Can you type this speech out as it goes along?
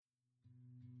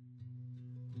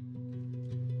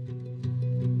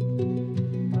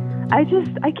I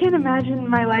can't imagine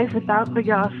my life without the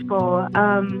gospel.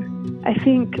 I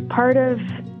think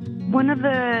one of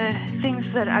the things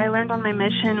that I learned on my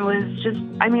mission was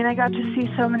I got to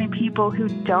see so many people who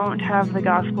don't have the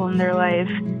gospel in their life.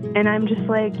 And I'm just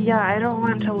like, yeah, I don't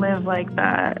want to live like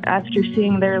that after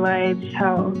seeing their lives,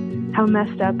 how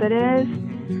messed up it is.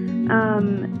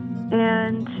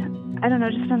 And I don't know,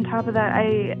 just on top of that,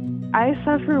 I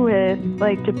suffer with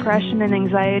like depression and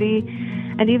anxiety.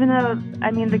 And even though,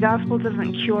 the gospel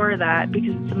doesn't cure that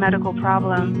because it's a medical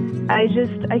problem, I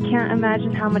can't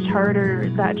imagine how much harder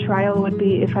that trial would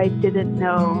be if I didn't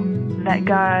know that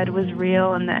God was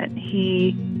real and that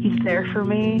He's there for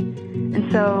me.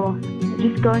 And so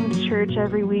just going to church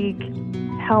every week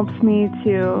helps me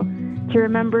to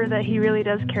remember that He really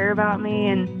does care about me.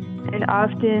 And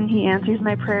often He answers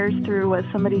my prayers through what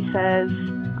somebody says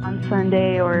on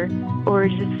Sunday or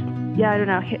just, I don't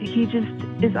know. He just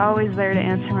is always there to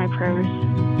answer my prayers.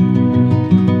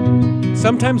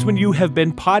 Sometimes when you have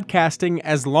been podcasting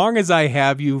as long as I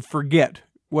have, you forget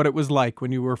what it was like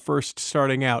when you were first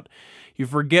starting out. You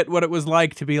forget what it was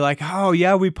like to be like, oh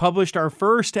yeah, we published our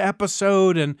first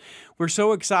episode and we're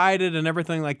so excited and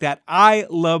everything like that. I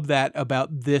love that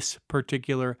about this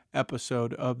particular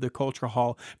episode of the Cultural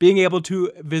Hall. Being able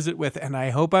to visit with, and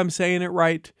I hope I'm saying it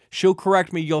right, she'll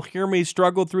correct me, you'll hear me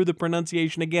struggle through the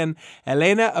pronunciation again,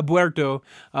 Elena Aburto,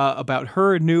 about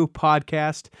her new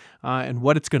podcast and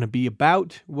what it's going to be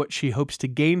about, what she hopes to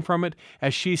gain from it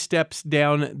as she steps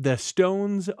down the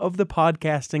stones of the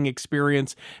podcasting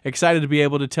experience. Excited to be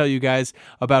able to tell you guys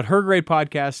about her great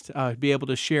podcast, be able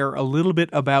to share a little bit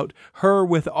about her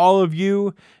with all of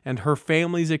you and her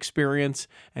family's experience,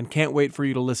 and can't wait for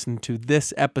you to listen to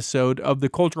this episode of the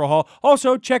Cultural Hall.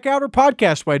 Also, check out her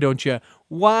podcast, why don't you?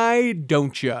 Why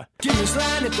don't you? Jesus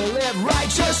land if they live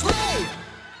righteously.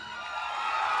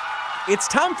 It's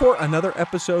time for another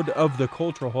episode of the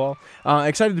Cultural Hall.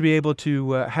 Excited to be able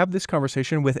to have this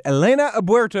conversation with Elena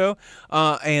Aburto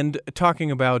and talking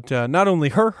about not only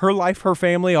her life, her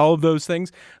family, all of those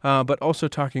things, but also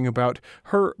talking about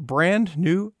her brand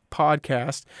new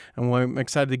podcast. And I'm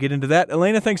excited to get into that.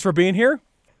 Elena, thanks for being here.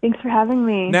 Thanks for having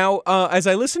me. Now, as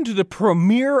I listened to the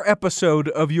premiere episode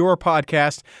of your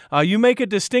podcast, you make a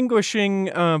distinguishing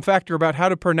factor about how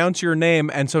to pronounce your name,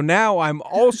 and so now I'm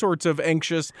all sorts of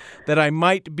anxious that I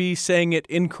might be saying it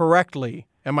incorrectly.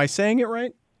 Am I saying it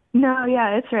right? No,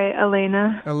 yeah, it's right,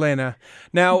 Elena. Elena.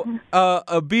 Now,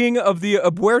 being of the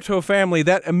Aburto family,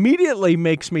 that immediately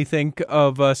makes me think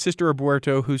of Sister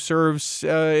Aburto, who serves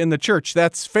in the church.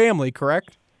 That's family,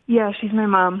 correct? Yeah, she's my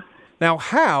mom. Now,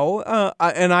 how,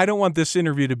 and I don't want this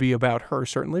interview to be about her,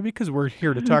 certainly, because we're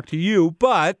here to talk to you,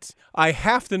 but I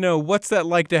have to know, what's that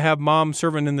like to have mom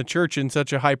serving in the church in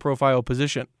such a high-profile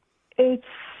position? It's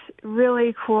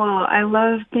really cool. I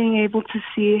love being able to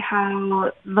see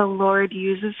how the Lord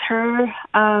uses her,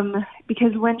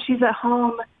 because when she's at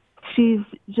home, she's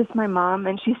just my mom,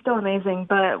 and she's still amazing,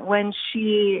 but when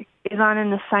she is on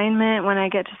an assignment, when I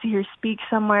get to see her speak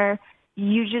somewhere,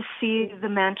 you just see the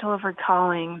mantle of her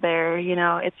calling there. You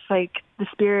know, it's like the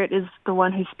Spirit is the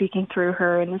one who's speaking through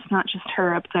her, and it's not just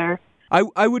her up there.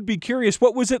 I would be curious,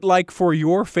 what was it like for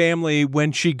your family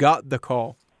when she got the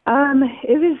call?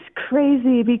 It was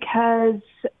crazy because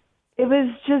it was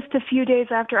just a few days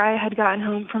after I had gotten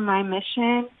home from my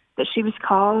mission that she was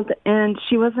called, and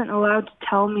she wasn't allowed to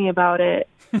tell me about it.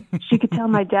 She could tell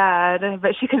my dad,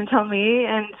 but she couldn't tell me,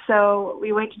 and so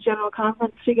we went to General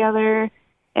Conference together.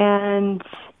 And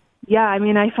yeah,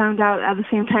 I found out at the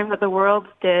same time that the world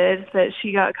did that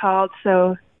she got called.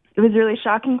 So it was really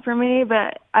shocking for me,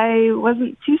 but I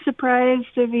wasn't too surprised.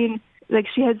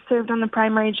 She had served on the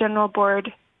primary general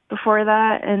board before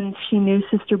that, and she knew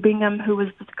Sister Bingham, who was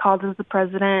called as the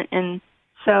president. And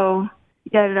so,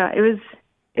 yeah, I don't know.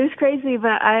 It was crazy,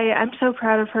 but I'm so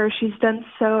proud of her. She's done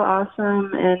so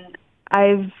awesome, and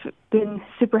I've been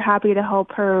super happy to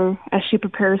help her as she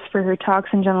prepares for her talks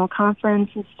in General Conference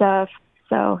and stuff.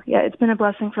 So, yeah, it's been a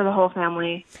blessing for the whole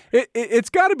family. It's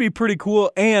got to be pretty cool,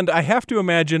 and I have to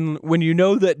imagine when you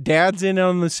know that Dad's in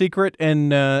on the secret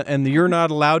and you're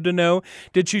not allowed to know,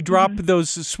 did she drop those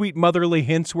sweet motherly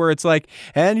hints where it's like,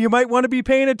 and you might want to be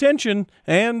paying attention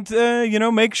and,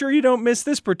 make sure you don't miss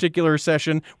this particular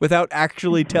session without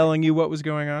actually telling you what was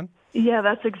going on? Yeah,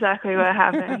 that's exactly what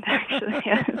happened, actually.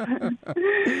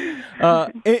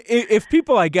 If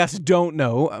people, I guess, don't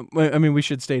know, we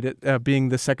should state it, being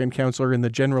the second counselor in the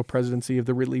general presidency of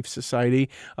the Relief Society,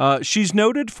 she's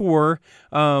noted for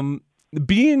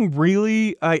being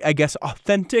really, I guess,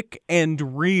 authentic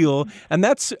and real. And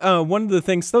that's one of the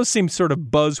things, those seem sort of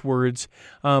buzzwords,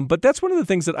 but that's one of the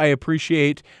things that I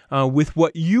appreciate with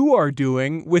what you are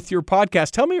doing with your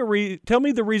podcast. Tell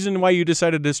me the reason why you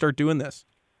decided to start doing this.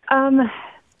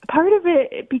 Part of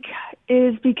it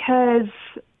is because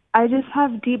I just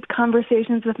have deep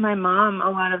conversations with my mom a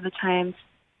lot of the times.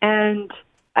 And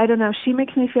I don't know, she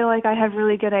makes me feel like I have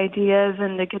really good ideas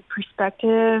and a good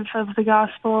perspective of the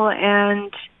gospel.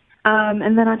 And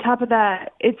then on top of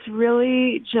that, it's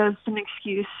really just an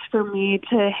excuse for me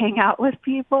to hang out with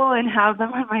people and have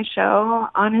them on my show,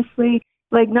 honestly.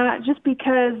 Like, not just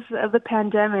because of the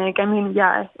pandemic. I mean,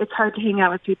 yeah, it's hard to hang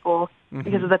out with people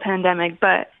because of the pandemic,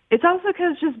 but it's also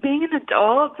because just being an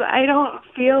adult, I don't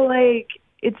feel like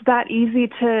it's that easy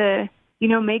to,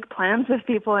 make plans with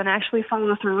people and actually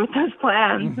follow through with those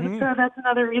plans. So that's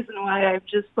another reason why I'm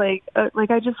just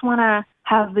I just want to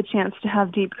have the chance to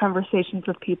have deep conversations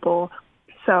with people.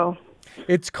 So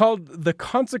it's called the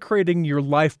Consecrating Your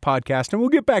Life podcast, and we'll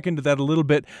get back into that a little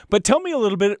bit. But tell me a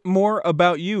little bit more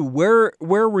about you. Where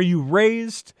were you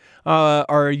raised?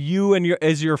 Are you and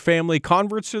your family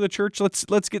converts to the church?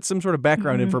 Let's get some sort of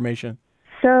background information.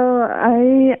 So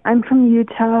I'm from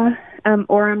Utah,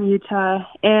 Orem, Utah,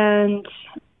 and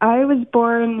I was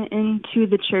born into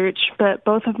the church, but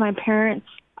both of my parents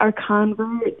are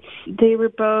converts. They were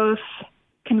both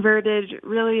converted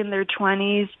really in their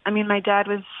 20s. I mean, my dad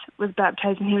was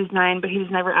baptized when he was 9, but he was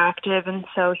never active, and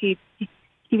so he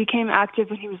became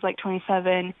active when he was like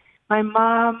 27. My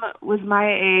mom was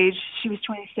my age. She was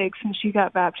 26 when she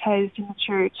got baptized in the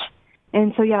church.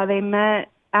 And so, yeah, they met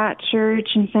at church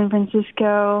in San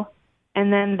Francisco,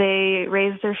 and then they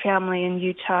raised their family in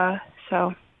Utah.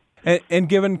 So, and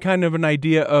given kind of an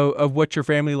idea of what your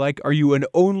family like, are you an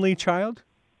only child?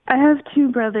 I have 2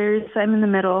 brothers. I'm in the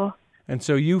middle. And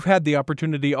so you've had the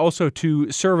opportunity also to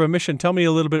serve a mission. Tell me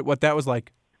a little bit what that was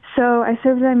like. So I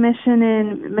served a mission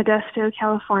in Modesto,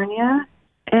 California,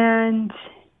 and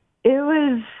it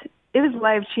was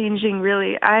life-changing,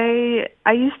 really. I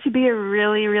used to be a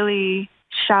really, really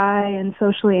shy and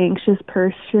socially anxious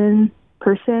person.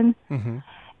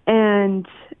 And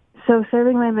so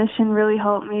serving my mission really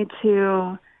helped me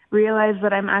to realize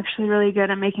that I'm actually really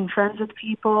good at making friends with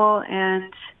people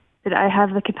and that I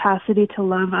have the capacity to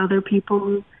love other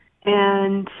people.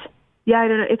 And yeah, I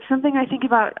don't know, it's something I think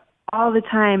about all the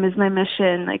time is my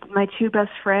mission. Like, my 2 best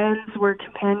friends were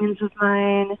companions of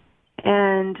mine,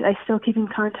 and I still keep in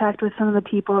contact with some of the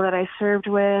people that I served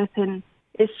with, and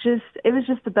it was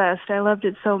just the best. I loved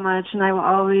it so much, and I will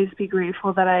always be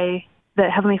grateful that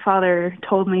Heavenly Father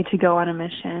told me to go on a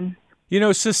mission.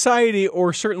 Society,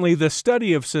 or certainly the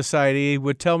study of society,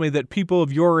 would tell me that people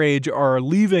of your age are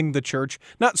leaving the church,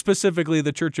 not specifically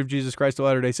the Church of Jesus Christ of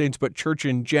Latter-day Saints, but church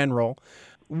in general.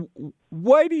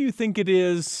 Why do you think it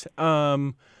is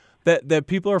that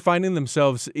people are finding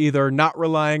themselves either not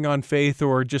relying on faith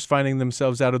or just finding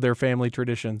themselves out of their family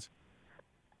traditions?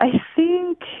 I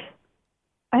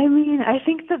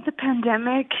think that the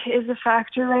pandemic is a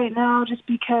factor right now, just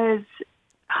because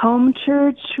home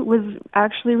church was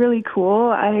actually really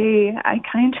cool. I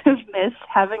kind of miss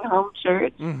having home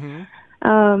church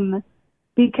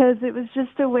because it was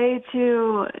just a way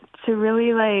to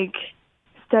really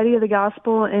study the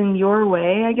gospel in your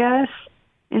way, I guess,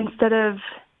 instead of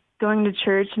going to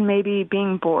church and maybe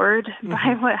being bored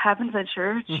by what happens at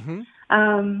church.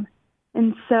 And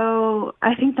so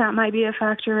I think that might be a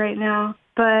factor right now.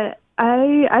 But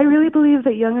I really believe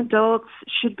that young adults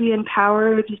should be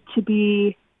empowered to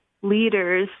be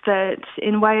leaders, that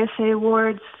in YSA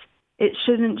awards, it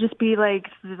shouldn't just be like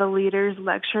the leaders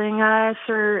lecturing us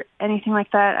or anything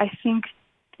like that. I think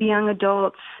the young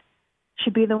adults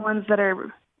should be the ones that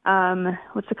are,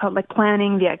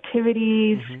 planning the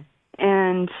activities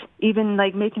and even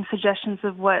making suggestions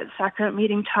of what sacrament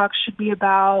meeting talks should be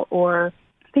about or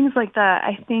things like that.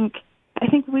 I think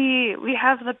we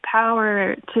have the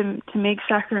power to make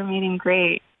sacrament meeting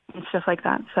great and stuff like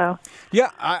that. So yeah,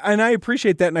 I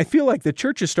appreciate that, and I feel like the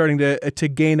church is starting to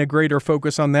gain a greater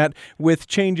focus on that with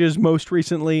changes most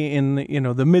recently in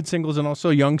the mid singles and also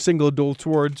young single adults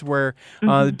wards, where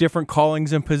different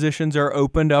callings and positions are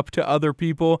opened up to other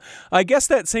people. I guess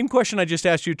that same question I just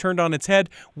asked you turned on its head.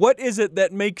 What is it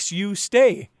that makes you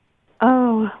stay?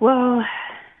 Oh, well,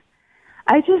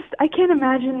 I can't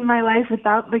imagine my life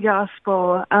without the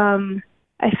gospel.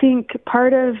 I think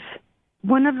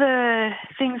one of the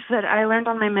things that I learned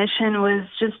on my mission was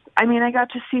I got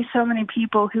to see so many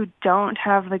people who don't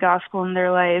have the gospel in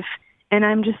their life. And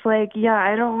I'm just I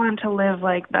don't want to live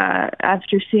like that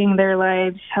after seeing their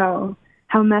lives, how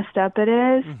messed up it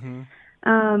is.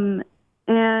 And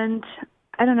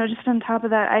I don't know, just on top of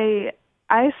that,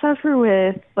 I suffer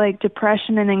with like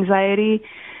depression and anxiety.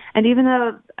 And even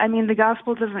though, I mean, the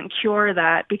gospel doesn't cure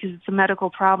that because it's a medical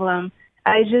problem,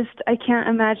 I can't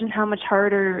imagine how much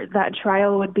harder that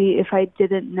trial would be if I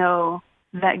didn't know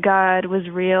that God was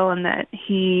real and that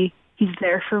He's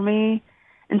there for me.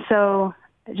 And so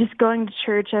just going to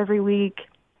church every week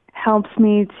helps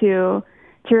me to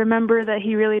remember that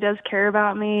He really does care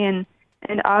about me, and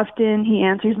often He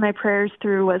answers my prayers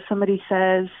through what somebody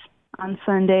says on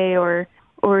Sunday or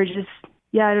just,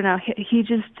 I don't know. He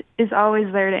just is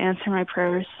always there to answer my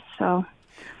prayers.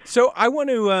 So I want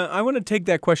to take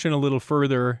that question a little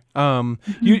further.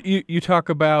 You talk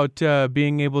about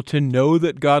being able to know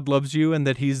that God loves you and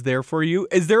that He's there for you.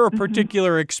 Is there a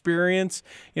particular experience?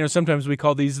 Sometimes we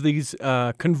call these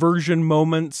conversion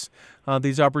moments,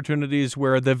 these opportunities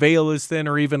where the veil is thin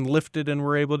or even lifted, and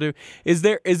we're able to. Is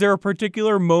there a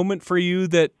particular moment for you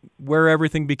where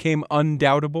everything became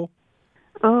undoubtable?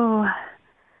 Oh,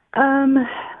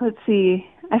 let's see.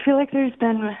 I feel like there's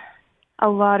been a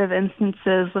lot of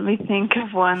instances. Let me think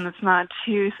of one that's not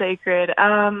too sacred.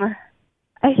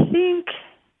 I think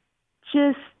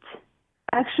just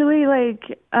actually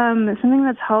something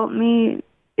that's helped me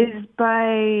is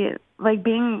by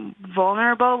being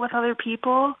vulnerable with other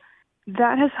people.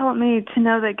 That has helped me to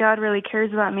know that God really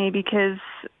cares about me, because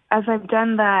as I've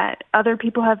done that, other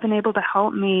people have been able to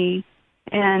help me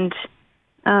and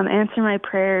answer my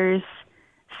prayers.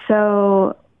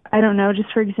 So I don't know,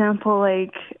 just for example,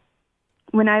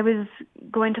 when I was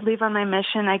going to leave on my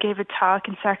mission, I gave a talk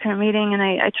in sacrament meeting, and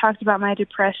I talked about my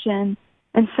depression.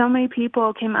 And so many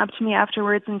people came up to me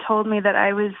afterwards and told me that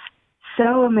I was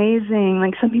so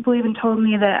amazing. Some people even told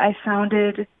me that I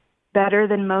sounded better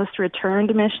than most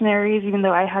returned missionaries, even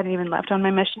though I hadn't even left on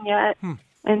my mission yet.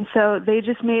 And so they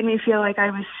just made me feel like I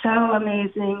was so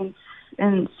amazing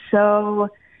and so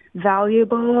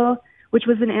valuable, which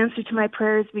was an answer to my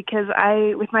prayers, because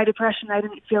with my depression, I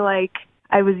didn't feel like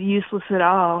I was useless at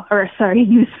all,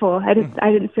 useful. I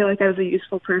didn't feel like I was a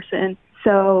useful person.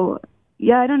 So,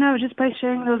 I don't know, just by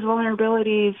sharing those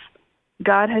vulnerabilities,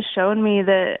 God has shown me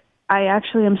that I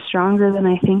actually am stronger than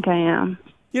I think I am.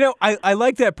 I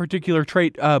like that particular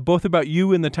trait, both about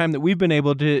you and the time that we've been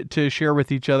able to share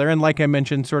with each other. And like I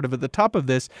mentioned sort of at the top of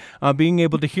this, being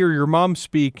able to hear your mom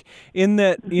speak in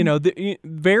that, the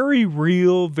very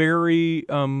real, very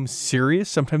serious,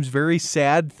 sometimes very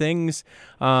sad things,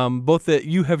 both that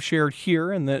you have shared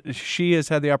here and that she has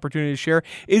had the opportunity to share.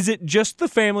 Is it just the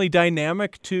family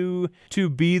dynamic to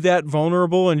be that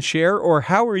vulnerable and share, or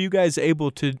how are you guys able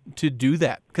to do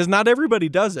that? Because not everybody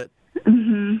does it.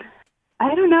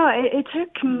 I don't know. It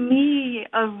took me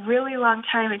a really long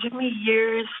time. It took me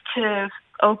years to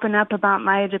open up about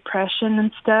my depression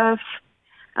and stuff.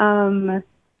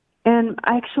 And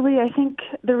actually, I think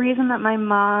the reason that my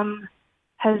mom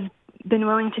has been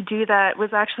willing to do that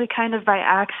was actually kind of by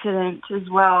accident as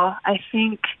well. I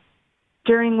think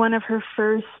during one of her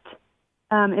first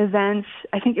events,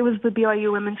 I think it was the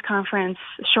BYU Women's Conference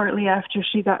shortly after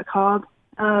she got called,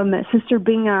 Sister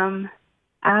Bingham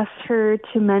asked her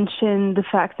to mention the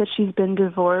fact that she's been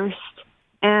divorced.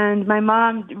 And my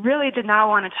mom really did not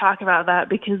want to talk about that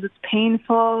because it's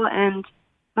painful. And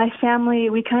my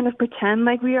family, we kind of pretend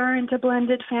like we aren't a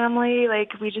blended family.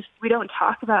 We don't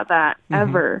talk about that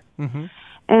ever.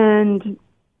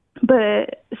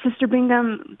 But Sister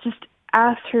Bingham just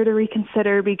asked her to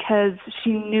reconsider because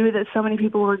she knew that so many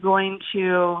people were going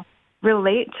to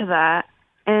relate to that.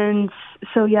 And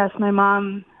so, yes, my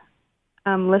mom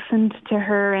listened to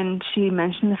her, and she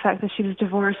mentioned the fact that she was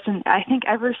divorced. And I think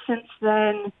ever since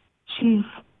then, she's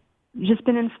just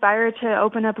been inspired to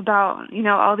open up about,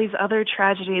 all these other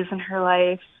tragedies in her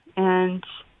life. And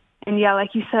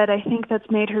like you said, I think that's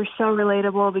made her so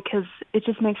relatable because it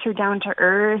just makes her down to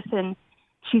earth, and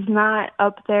she's not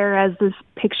up there as this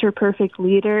picture perfect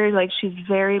leader. She's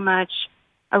very much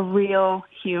a real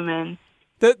human.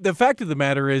 The fact of the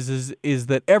matter is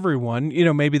that everyone,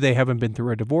 maybe they haven't been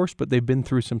through a divorce, but they've been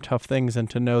through some tough things, and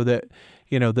to know that,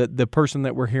 that the person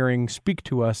that we're hearing speak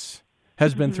to us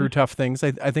has been through tough things,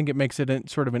 I think it makes it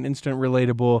sort of an instant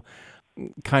relatable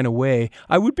kind of way.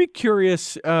 I would be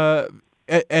curious,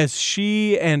 as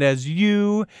she and as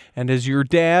you and as your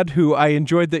dad, who I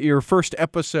enjoyed that your first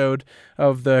episode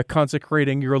of the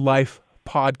Consecrating Your Life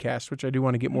podcast, which I do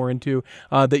want to get more into,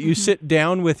 that you sit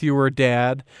down with your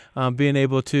dad, being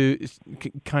able to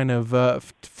kind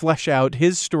of flesh out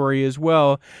his story as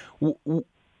well.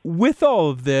 With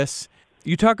all of this,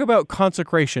 you talk about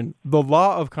consecration, the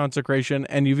law of consecration,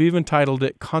 and you've even titled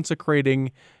it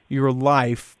Consecrating Your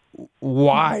Life.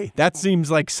 why? That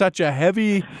seems like such a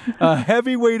heavy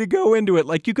way to go into it.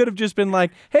 Like you could have just been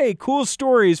like, hey, cool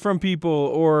stories from people,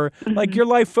 or like your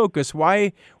life focus.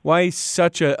 Why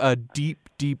such a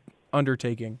deep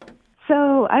undertaking?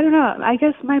 So, I don't know. I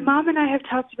guess my mom and I have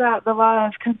talked about the law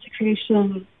of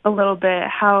consecration a little bit.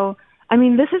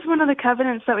 This is one of the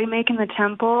covenants that we make in the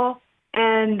temple,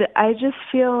 and I just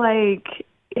feel like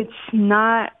it's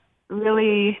not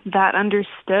really that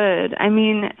understood. I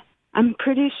mean, I'm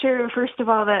pretty sure, first of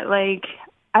all, that, like,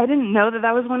 I didn't know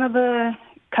that was one of the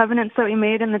covenants that we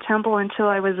made in the temple until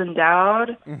I was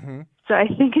endowed. Mm-hmm. So I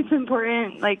think it's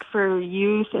important, like, for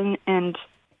youth and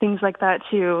things like that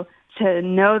to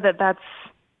know that that's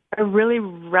a really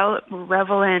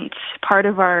relevant part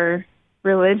of our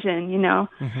religion, you know?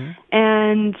 Mm-hmm.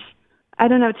 And I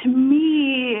don't know, to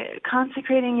me,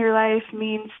 consecrating your life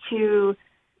means to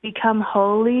become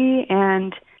holy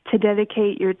and to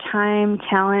dedicate your time,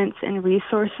 talents, and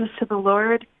resources to the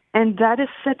Lord. And that is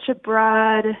such a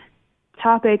broad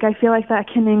topic. I feel like that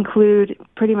can include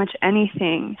pretty much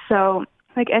anything. So,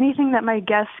 like, anything that my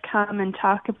guests come and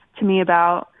talk to me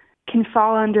about can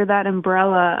fall under that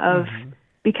umbrella of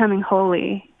becoming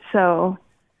holy. So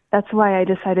that's why I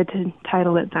decided to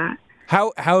title it that.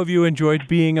 How have you enjoyed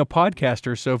being a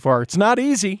podcaster so far? It's not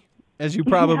easy, as you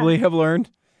probably have learned.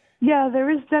 Yeah, there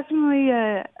was definitely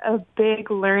a big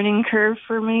learning curve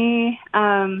for me,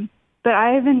 but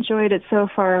I've enjoyed it so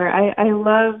far. I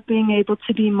love being able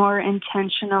to be more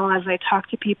intentional as I talk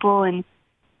to people and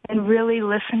really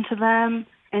listen to them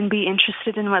and be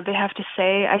interested in what they have to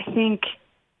say. I think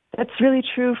that's really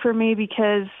true for me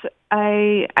because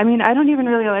I don't even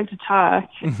really like to talk.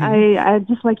 Mm-hmm. I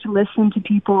just like to listen to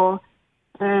people.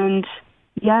 And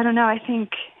yeah, I don't know. I think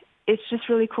it's just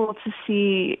really cool to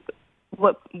see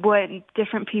what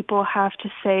different people have to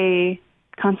say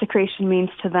consecration means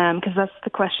to them, because that's the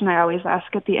question I always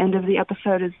ask at the end of the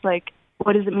episode is like,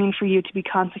 what does it mean for you to be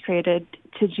consecrated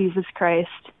to Jesus Christ?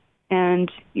 And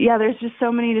yeah, there's just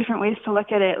so many different ways to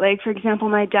look at it. Like, for example,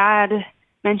 my dad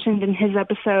mentioned in his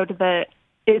episode that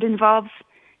it involves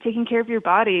taking care of your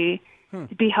body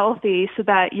to be healthy so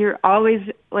that you're always,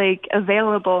 like,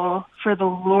 available for the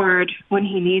Lord when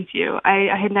he needs you.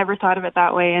 I had never thought of it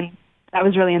that way, and that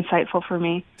was really insightful for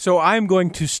me. So I'm going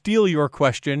to steal your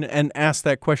question and ask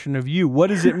that question of you. What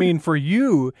does it mean for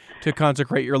you to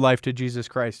consecrate your life to Jesus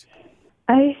Christ?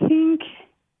 I think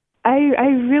I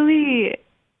really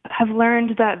have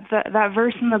learned that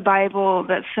verse in the Bible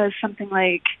that says something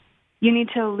like, you need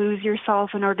to lose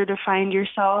yourself in order to find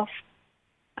yourself.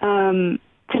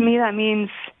 To me, that means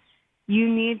you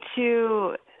need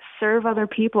to serve other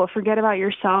people, forget about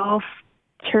yourself,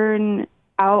 turn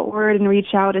outward and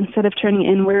reach out instead of turning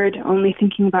inward, only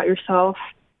thinking about yourself.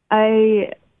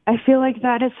 I feel like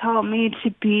that has helped me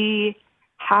to be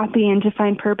happy and to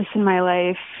find purpose in my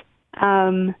life.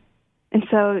 And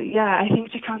so, yeah, I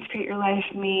think to consecrate your life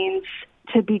means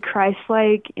to be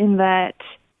Christ-like in that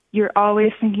you're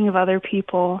always thinking of other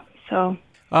people. So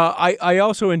I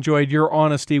also enjoyed your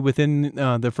honesty within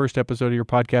the first episode of your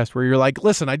podcast where you're like,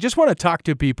 listen, I just want to talk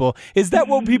to people. Is that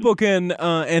what people can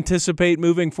anticipate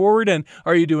moving forward? And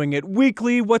are you doing it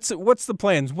weekly? What's the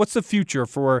plans? What's the future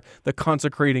for the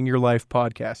Consecrating Your Life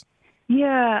podcast?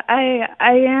 Yeah, I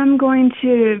am going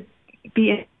to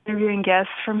be interviewing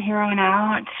guests from here on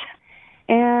out.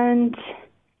 And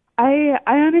I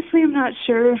honestly am not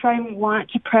sure if I want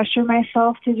to pressure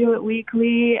myself to do it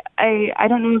weekly. I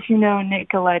don't know if you know Nick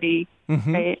Galetti,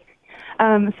 right?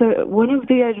 So one of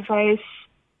the advice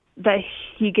that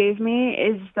he gave me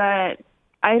is that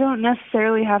I don't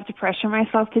necessarily have to pressure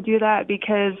myself to do that,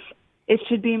 because it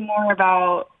should be more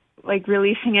about, like,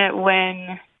 releasing it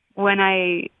when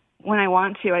I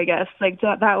want to, I guess. Like,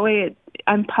 that way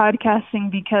I'm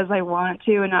podcasting because I want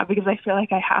to and not because I feel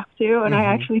like I have to. And I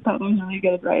actually thought that was really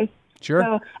good advice. Sure.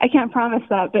 So I can't promise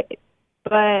that,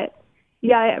 but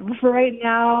yeah, for right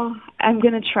now, I'm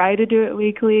going to try to do it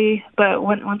weekly. But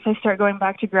once I start going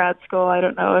back to grad school, I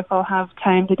don't know if I'll have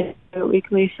time to do it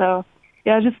weekly. So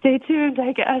yeah, just stay tuned,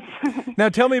 I guess. Now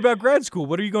tell me about grad school.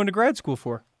 What are you going to grad school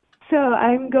for? So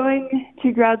I'm going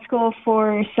to grad school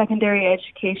for secondary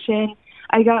education.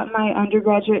 I got my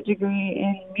undergraduate degree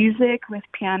in music with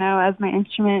piano as my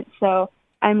instrument, so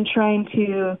I'm trying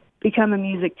to become a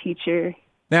music teacher.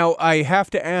 Now, I have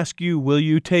to ask you, will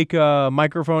you take a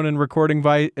microphone and recording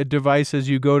device as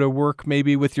you go to work,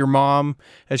 maybe with your mom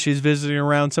as she's visiting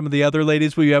around some of the other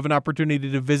ladies? Will you have an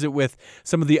opportunity to visit with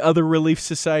some of the other Relief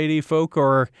Society folk,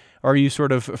 or are you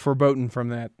sort of verboten from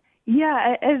that?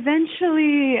 Yeah,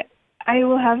 eventually I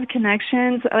will have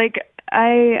connections. Like,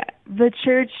 the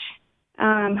church,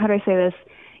 how do I say this?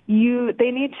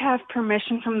 they need to have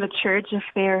permission from the church if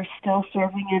they're still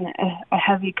serving in a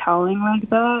heavy calling like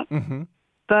that. Mm-hmm.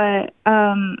 But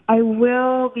I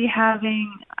will be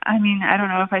having, I mean, I don't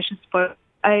know if I should spoil.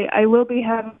 I will be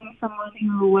having someone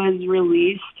who was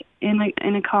released in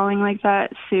a calling like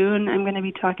that soon. I'm going to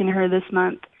be talking to her this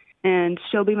month, and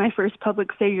she'll be my first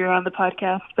public figure on the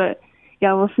podcast. But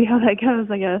yeah, we'll see how that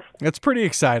goes, I guess. It's pretty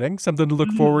exciting, something to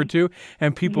look forward to,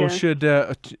 and people should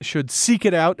seek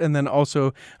it out, and then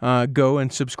also go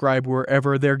and subscribe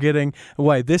wherever they're getting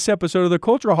this episode of the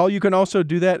Cultural Hall. You can also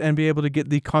do that and be able to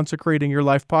get the Consecrating Your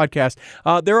Life podcast.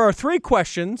 There are 3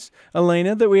 questions,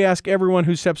 Elena, that we ask everyone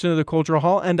who steps into the Cultural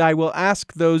Hall, and I will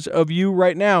ask those of you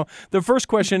right now. The first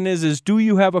question is do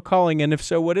you have a calling, and if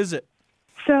so, what is it?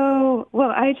 So, well,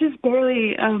 I just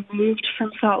barely moved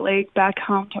from Salt Lake back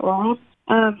home to Oregon.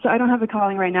 So I don't have a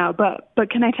calling right now, but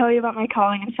can I tell you about my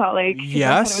calling in Salt Lake?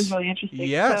 Yes. I thought it was really interesting.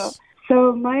 Yes.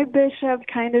 So my bishop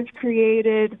kind of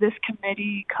created this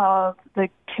committee called the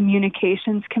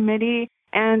Communications Committee,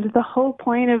 and the whole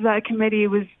point of that committee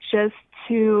was just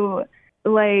to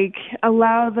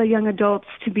allow the young adults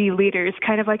to be leaders,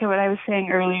 kind of like what I was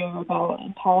saying earlier about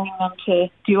empowering them to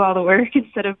do all the work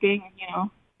instead of being,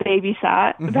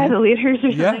 babysat by the leaders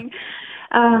or something.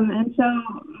 And so,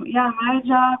 my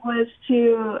job was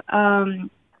to,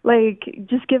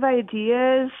 just give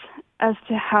ideas as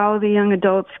to how the young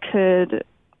adults could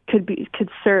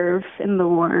serve in the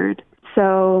Word.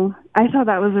 So I thought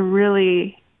that was a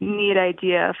really neat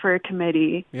idea for a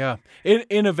committee. Yeah,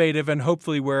 innovative, and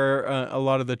hopefully where a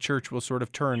lot of the church will sort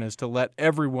of turn is to let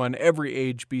everyone, every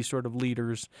age, be sort of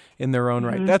leaders in their own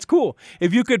right. That's cool.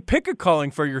 If you could pick a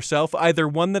calling for yourself, either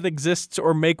one that exists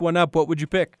or make one up, what would you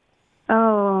pick?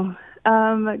 Oh,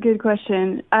 good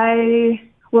question. I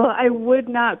would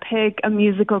not pick a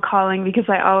musical calling because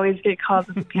I always get called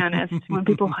as a pianist when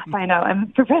people find out I'm a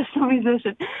professional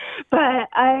musician. But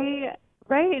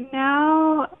right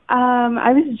now,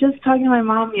 I was just talking to my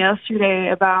mom yesterday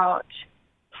about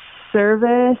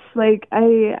service.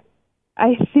 I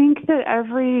think that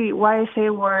every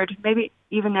YSA ward, maybe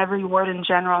even every ward in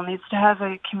general, needs to have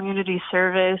a community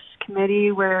service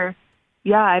committee where,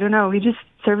 I don't know, we just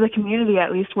serve the community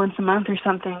at least once a month or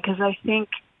something, because I think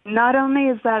not only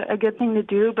is that a good thing to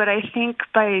do, but I think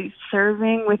by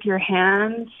serving with your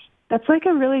hands, that's like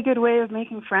a really good way of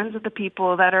making friends with the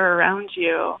people that are around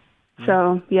you.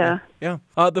 So, yeah.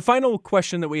 The final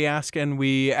question that we ask, and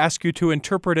we ask you to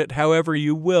interpret it however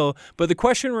you will, but the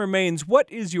question remains, what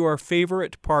is your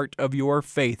favorite part of your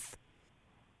faith?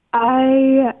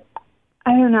 I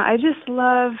don't know. I just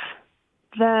love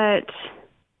that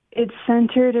it's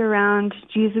centered around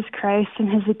Jesus Christ and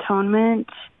his atonement,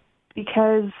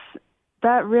 because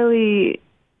that really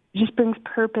just brings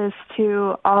purpose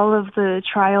to all of the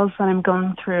trials that I'm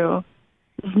going through.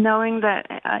 Is knowing that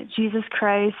Jesus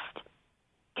Christ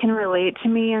can relate to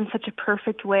me in such a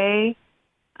perfect way.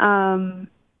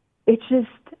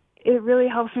 It really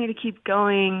helps me to keep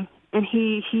going, and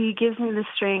he gives me the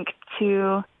strength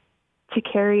to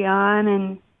carry on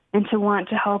and to want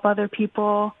to help other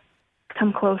people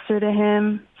come closer to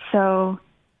him. So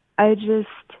I just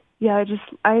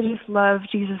love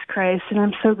Jesus Christ, and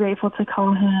I'm so grateful to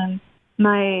call him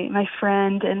my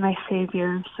friend and my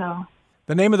savior. So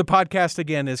the name of the podcast,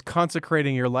 again, is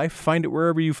Consecrating Your Life. Find it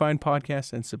wherever you find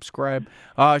podcasts and subscribe.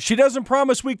 She doesn't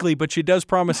promise weekly, but she does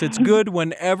promise it's good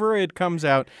whenever it comes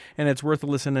out, and it's worth a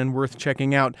listen and worth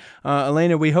checking out.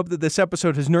 Elena, we hope that this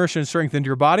episode has nourished and strengthened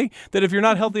your body, that if you're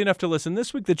not healthy enough to listen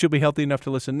this week, that you'll be healthy enough to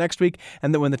listen next week,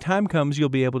 and that when the time comes, you'll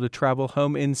be able to travel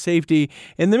home in safety.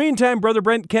 In the meantime, Brother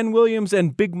Brent, Ken Williams,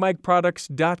 and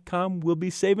BigMikeProducts.com will be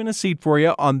saving a seat for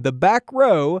you on the back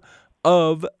row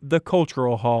of the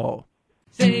Cultural Hall.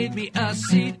 Save me a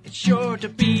seat, it's sure to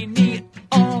be neat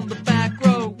on the back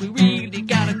row. We really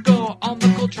gotta go on the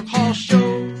Cultural Hall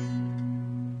show.